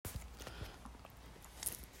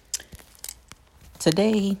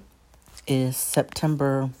Today is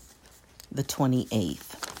September the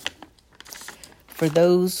 28th. For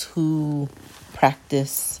those who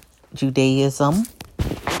practice Judaism,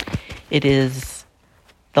 it is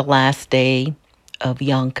the last day of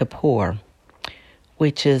Yom Kippur,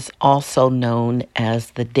 which is also known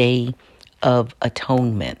as the Day of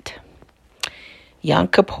Atonement. Yom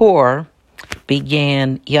Kippur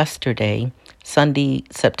began yesterday, Sunday,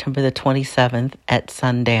 September the 27th at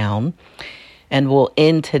sundown, and will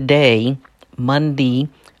end today, Monday,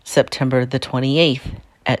 September the 28th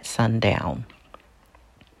at sundown.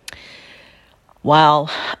 While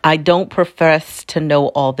I don't profess to know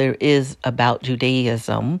all there is about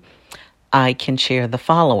Judaism, I can share the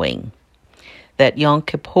following: that Yom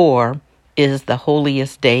Kippur is the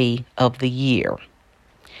holiest day of the year.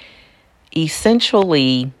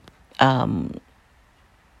 Essentially, on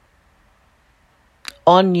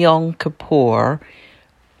Yom Kippur,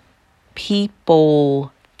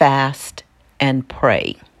 people fast and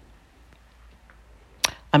pray.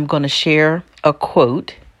 I'm going to share a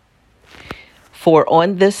quote. "For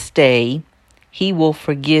on this day, he will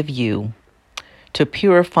forgive you, to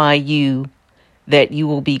purify you, that you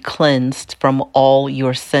will be cleansed from all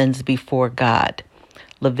your sins before God."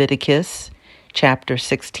 Leviticus chapter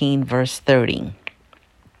 16, verse 30.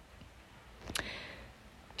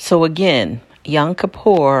 So again, Yom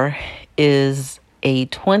Kippur is a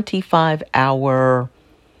 25-hour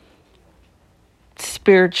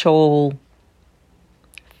spiritual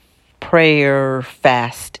prayer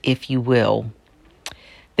fast, if you will.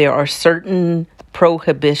 There are certain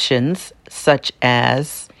prohibitions, such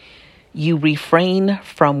as you refrain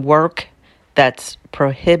from work that's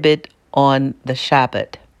prohibited on the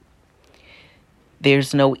Shabbat.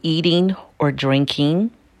 There's no eating or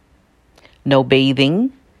drinking, no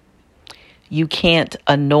bathing. You can't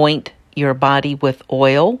anoint your body with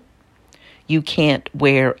oil. You can't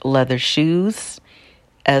wear leather shoes.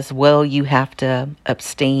 As well, you have to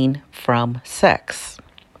abstain from sex.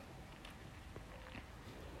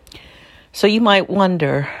 So you might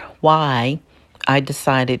wonder why I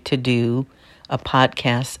decided to do a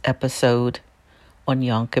podcast episode on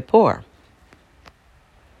Yom Kippur.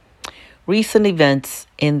 Recent events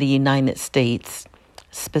in the United States,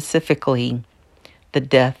 specifically the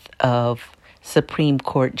death of Supreme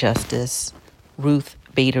Court Justice Ruth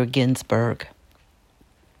Bader Ginsburg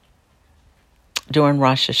during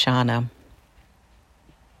Rosh Hashanah,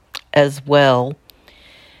 as well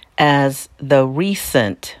as the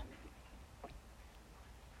recent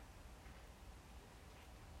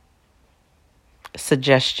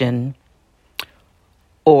suggestion,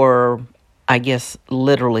 or I guess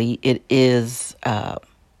literally it is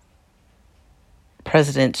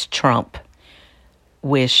President Trump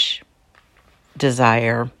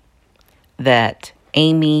desire that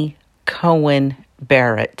Amy Coney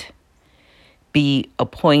Barrett be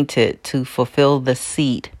appointed to fulfill the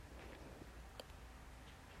seat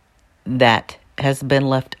that has been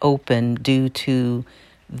left open due to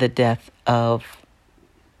the death of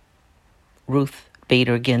Ruth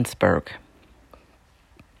Bader Ginsburg.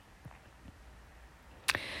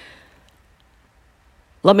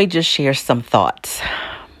 Let me just share some thoughts.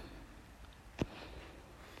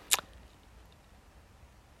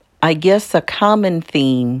 I guess a common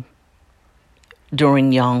theme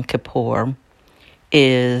during Yom Kippur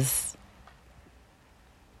is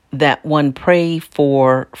that one pray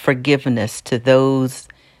for forgiveness to those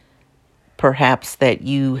perhaps that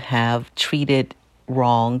you have treated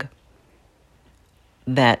wrong,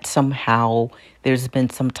 that somehow there's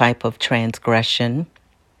been some type of transgression,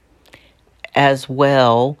 as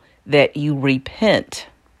well that you repent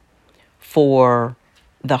for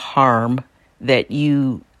the harm that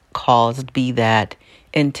you caused, be that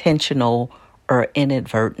intentional or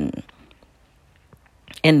inadvertent.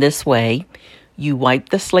 In this way, you wipe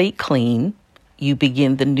the slate clean, you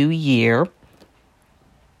begin the new year,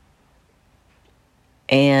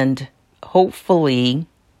 and hopefully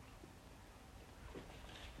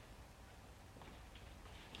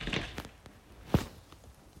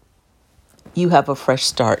you have a fresh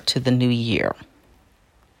start to the new year.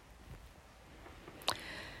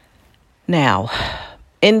 Now,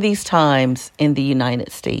 in these times in the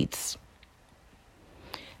United States,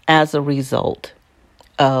 as a result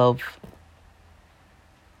of,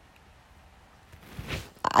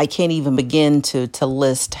 I can't even begin to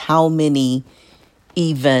list how many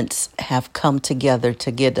events have come together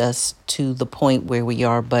to get us to the point where we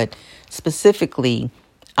are, but specifically,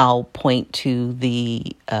 I'll point to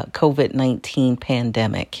the COVID-19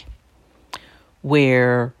 pandemic,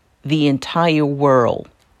 where the entire world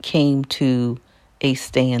came to a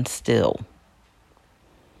standstill.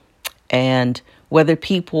 And whether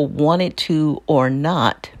people wanted to or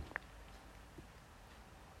not,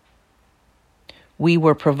 we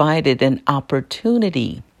were provided an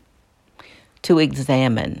opportunity to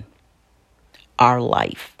examine our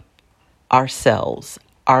life, ourselves,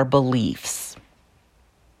 our beliefs.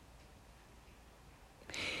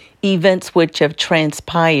 Events which have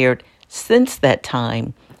transpired since that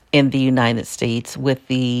time in the United States with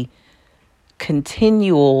the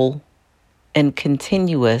continual and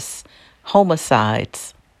continuous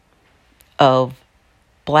homicides of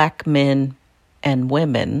Black men and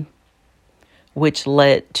women, which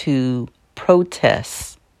led to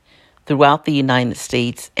protests throughout the United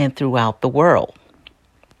States and throughout the world.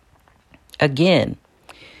 Again,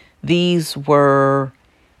 these were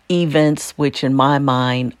events which in my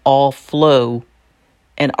mind all flow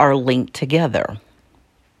and are linked together.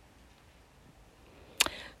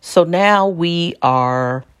 So now we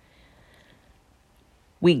are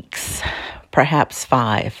weeks, perhaps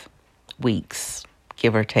 5 weeks,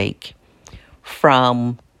 give or take,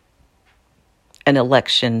 from an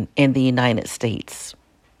election in the United States,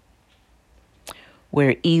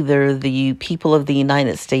 where either the people of the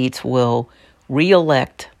United States will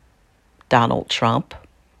re-elect Donald Trump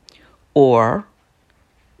or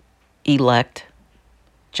elect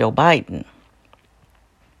Joe Biden.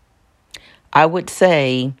 I would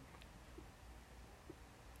say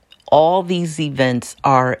all these events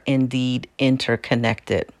are indeed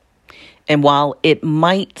interconnected. And while it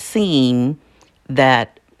might seem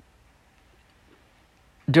that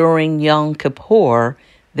during Yom Kippur,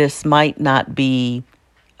 this might not be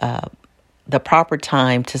the proper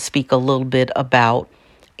time to speak a little bit about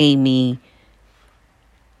Amy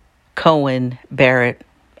Coney Barrett,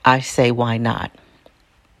 I say, why not?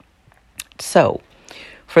 So,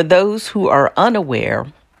 for those who are unaware,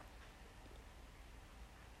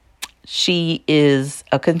 she is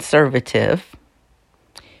a conservative.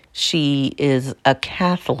 She is a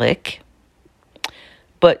Catholic,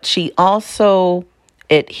 but she also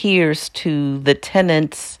adheres to the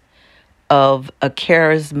tenets of a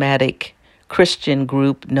charismatic Christian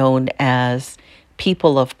group known as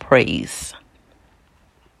People of Praise.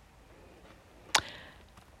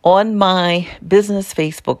 On my business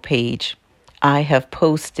Facebook page, I have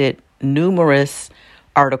posted numerous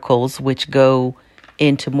articles which go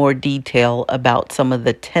into more detail about some of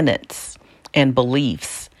the tenets and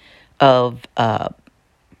beliefs of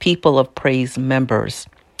People of Praise members.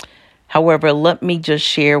 However, let me just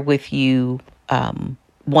share with you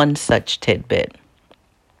one such tidbit.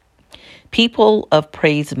 People of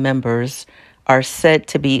Praise members are said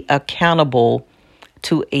to be accountable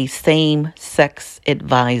to a same-sex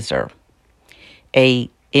advisor, a,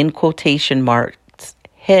 in quotation marks,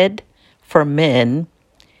 head for men,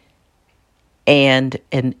 and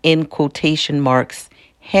an, in quotation marks,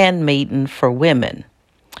 handmaiden for women.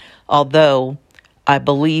 Although I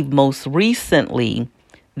believe most recently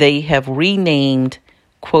they have renamed,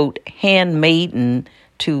 quote, handmaiden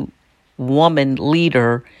to woman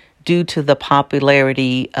leader due to the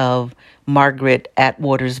popularity of Margaret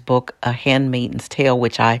Atwater's book, A Handmaid's Tale,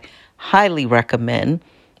 which I highly recommend.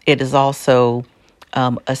 It is also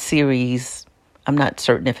a series. I'm not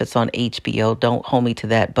certain if it's on HBO. Don't hold me to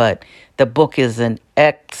that. But the book is an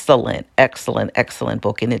excellent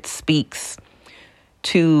book. And it speaks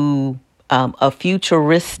to a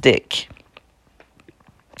futuristic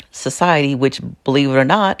society, which, believe it or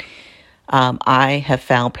not, I have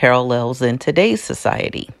found parallels in today's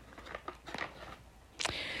society.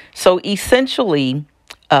 So essentially,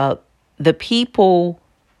 the people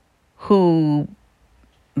who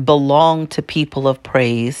belong to People of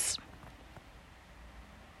Praise,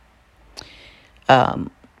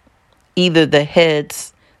 either the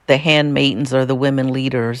heads, the handmaidens, or the women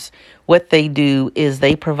leaders, what they do is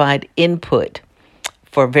they provide input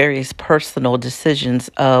for various personal decisions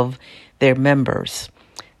of their members.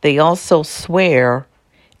 They also swear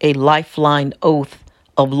a lifeline oath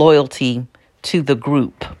of loyalty to the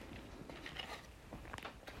group.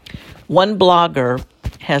 One blogger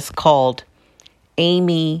has called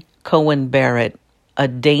Amy Coney Barrett a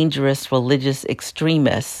dangerous religious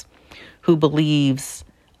extremist who believes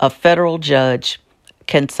a federal judge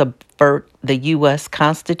can subvert the U.S.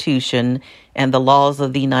 Constitution and the laws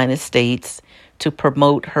of the United States to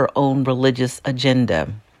promote her own religious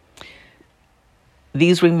agenda.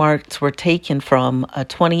 These remarks were taken from a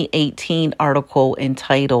 2018 article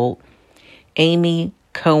entitled, Amy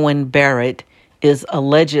Coney Barrett is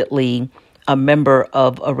allegedly a member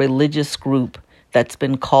of a religious group that's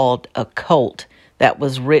been called a cult, that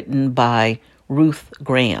was written by Ruth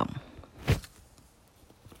Graham.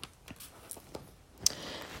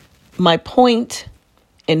 My point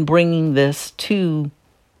in bringing this to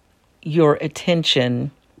your attention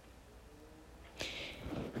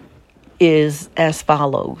is as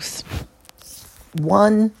follows.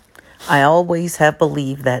 One, I always have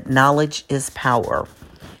believed that knowledge is power.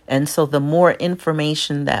 And so the more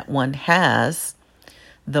information that one has,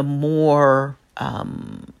 the more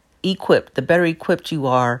the better equipped you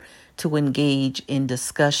are to engage in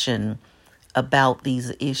discussion about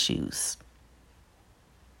these issues.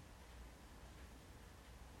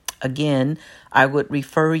 Again, I would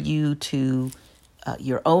refer you to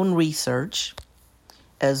your own research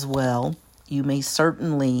as well. You may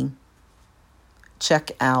certainly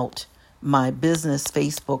check out my business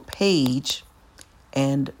Facebook page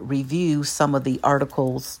and review some of the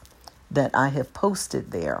articles that I have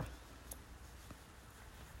posted there.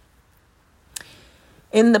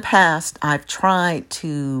 In the past, I've tried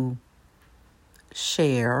to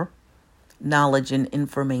share knowledge and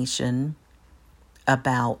information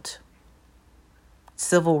about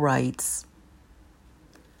civil rights,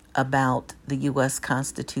 about the U.S.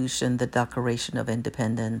 Constitution, the Declaration of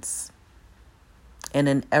Independence, in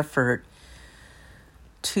an effort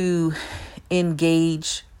to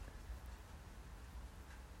engage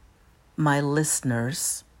my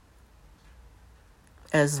listeners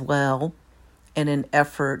as well, in an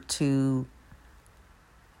effort to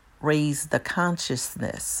raise the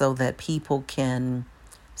consciousness so that people can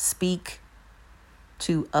speak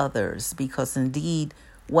to others, because indeed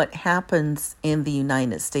what happens in the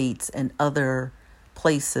United States and other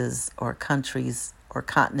places or countries or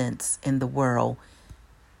continents in the world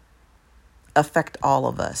affect all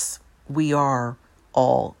of us. We are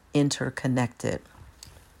all interconnected.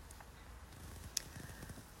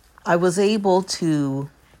 I was able to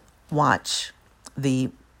watch the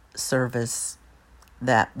service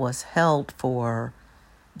that was held for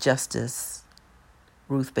Justice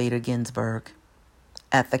Ruth Bader Ginsburg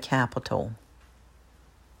at the Capitol.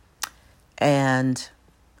 And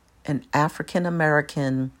an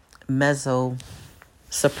African-American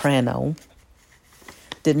mezzo-soprano,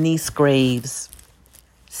 Denise Graves,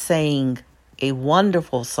 sang a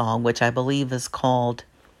wonderful song, which I believe is called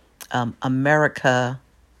America,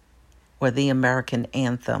 or the American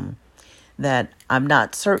Anthem, that I'm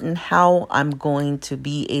not certain how I'm going to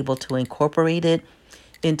be able to incorporate it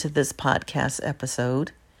into this podcast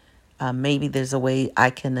episode. Maybe there's a way I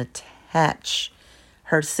can attach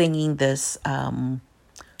her singing this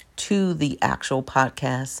to the actual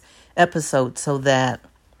podcast episode so that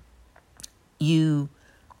you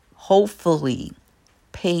hopefully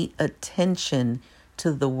pay attention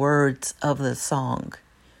to the words of the song,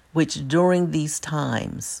 which during these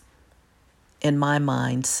times, in my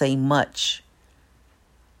mind, say much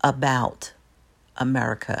about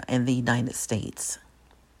America and the United States.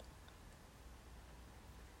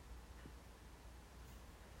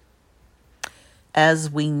 As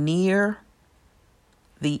we near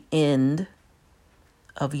the end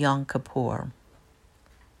of Yom Kippur,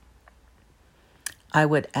 I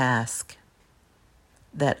would ask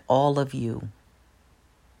that all of you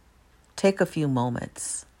take a few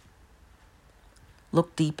moments,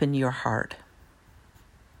 look deep in your heart,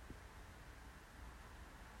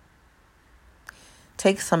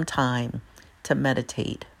 take some time to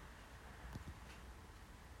meditate,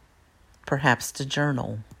 perhaps to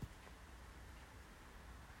journal.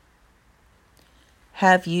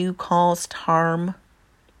 Have you caused harm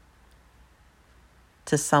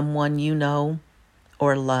to someone you know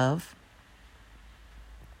or love?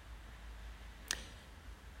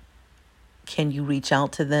 Can you reach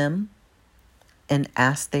out to them and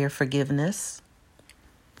ask their forgiveness?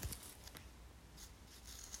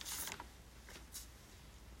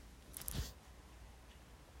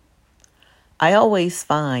 I always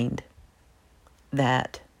find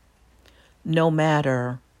that no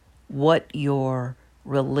matter what your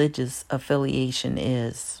religious affiliation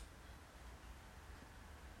is,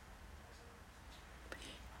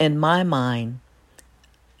 in my mind,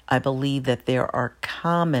 I believe that there are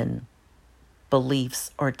common beliefs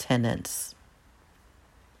or tenets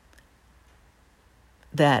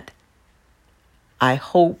that I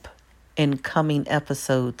hope in coming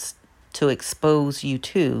episodes to expose you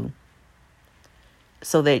to,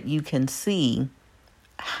 so that you can see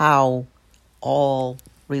how all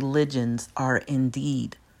religions are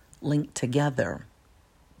indeed linked together.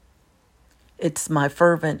 It's my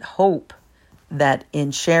fervent hope that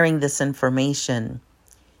in sharing this information,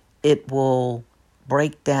 it will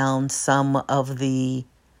break down some of the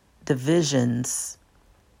divisions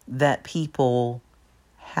that people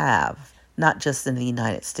have, not just in the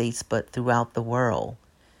United States, but throughout the world,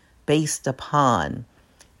 based upon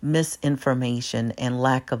misinformation and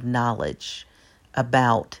lack of knowledge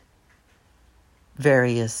about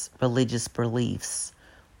various religious beliefs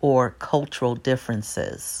or cultural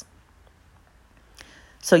differences.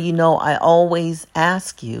 So, I always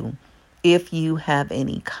ask you, if you have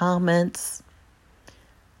any comments,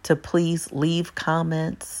 to please leave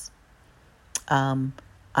comments. I'm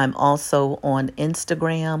also on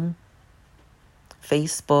Instagram,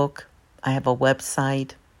 Facebook. I have a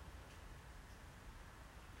website.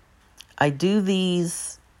 I do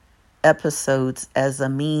these episodes as a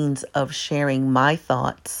means of sharing my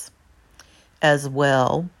thoughts as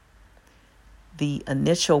well. The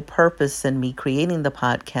initial purpose in me creating the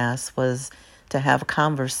podcast was to have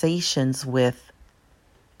conversations with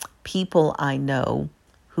people I know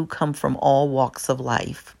who come from all walks of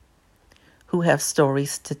life, who have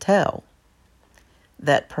stories to tell,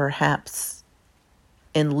 that perhaps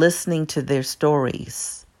in listening to their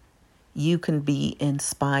stories, you can be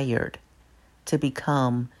inspired to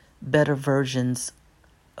become better versions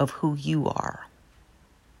of who you are.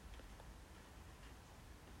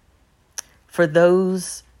 For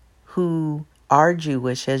those who are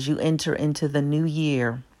Jewish, as you enter into the new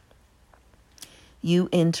year, you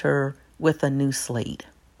enter with a new slate.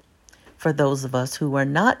 For those of us who are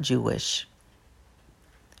not Jewish,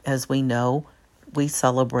 as we know, we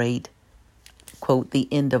celebrate, quote, the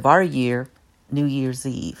end of our year, New Year's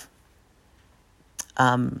Eve.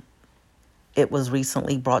 It was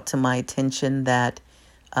recently brought to my attention that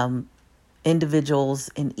individuals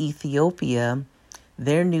in Ethiopia,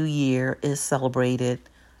 their new year is celebrated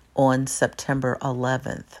on September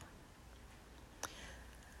 11th.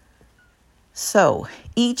 So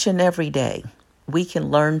each and every day, we can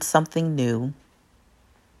learn something new.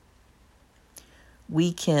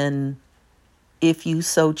 We can, if you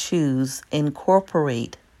so choose,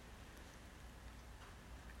 incorporate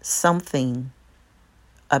something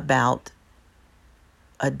about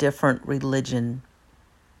a different religion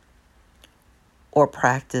or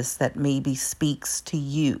practice that maybe speaks to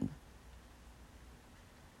you.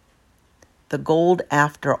 The goal,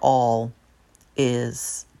 after all,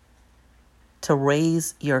 is to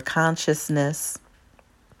raise your consciousness,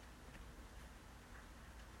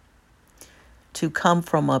 to come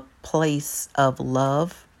from a place of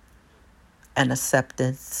love and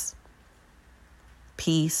acceptance,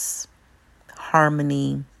 peace,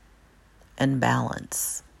 harmony, and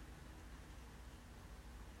balance.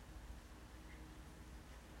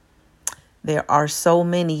 There are so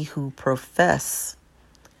many who profess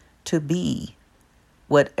to be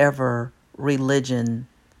whatever religion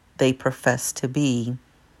they profess to be,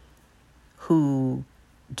 who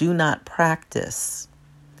do not practice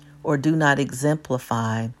or do not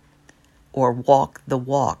exemplify or walk the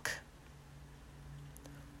walk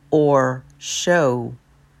or show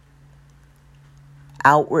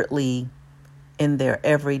outwardly in their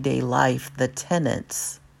everyday life the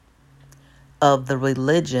tenets of the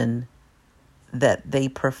religion that they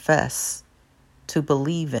profess to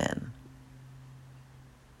believe in.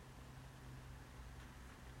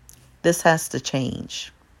 This has to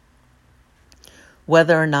change.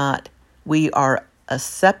 Whether or not we are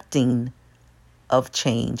accepting of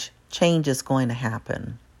change, change is going to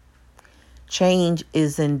happen. Change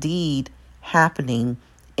is indeed happening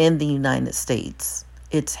in the United States.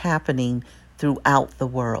 It's happening throughout the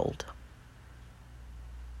world.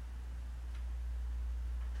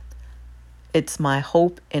 It's my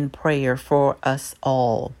hope and prayer for us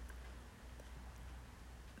all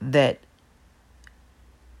that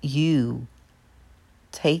you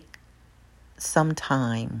take some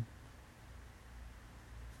time,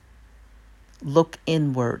 look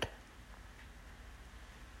inward,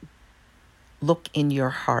 look in your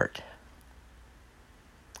heart,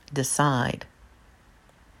 decide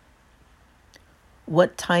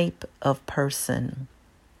what type of person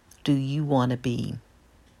do you want to be.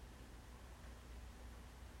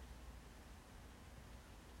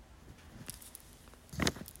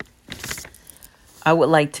 I would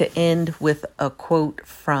like to end with a quote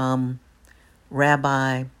from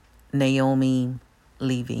Rabbi Naomi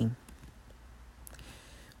Levy.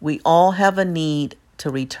 We all have a need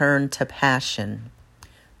to return to passion,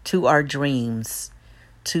 to our dreams,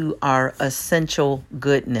 to our essential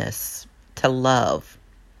goodness, to love,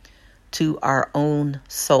 to our own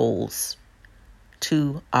souls,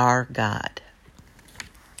 to our God.